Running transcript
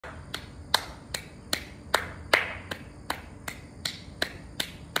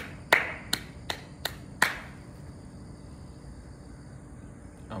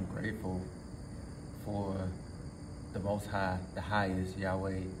Most High, the highest,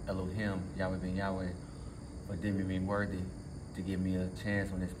 Yahweh, Elohim, Yahweh ben Yahweh, for deeming me worthy to give me a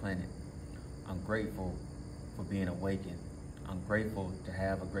chance on this planet. I'm grateful for being awakened. I'm grateful to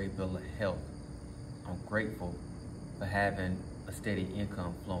have a great bill of health. I'm grateful for having a steady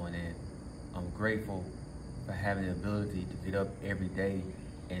income flowing in. I'm grateful for having the ability to get up every day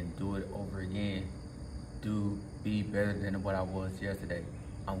and do it over again, be better than what I was yesterday.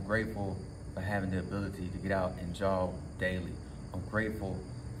 I'm grateful for having the ability to get out and jog daily. I'm grateful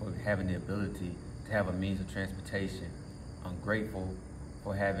for having the ability to have a means of transportation. I'm grateful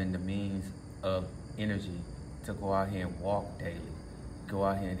for having the means of energy to go out here and walk daily, go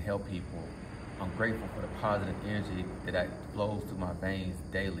out here and help people. I'm grateful for the positive energy that flows through my veins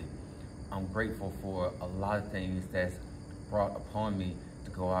daily. I'm grateful for a lot of things that's brought upon me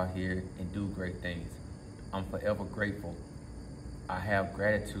to go out here and do great things. I'm forever grateful. I have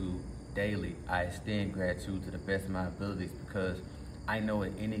gratitude daily. I extend gratitude to the best of my abilities because I know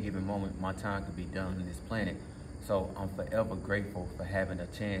at any given moment my time could be done on this planet. So I'm forever grateful for having a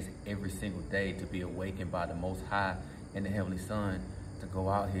chance every single day to be awakened by the Most High and the Heavenly Son to go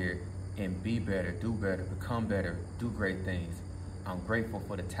out here and be better, do better, become better, do great things. I'm grateful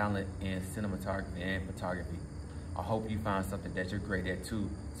for the talent in cinematography and photography. I hope you find something that you're great at too,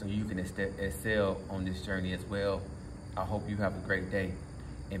 so you can excel on this journey as well. I hope you have a great day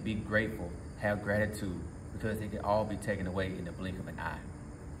and be grateful, have gratitude, because it can all be taken away in the blink of an eye.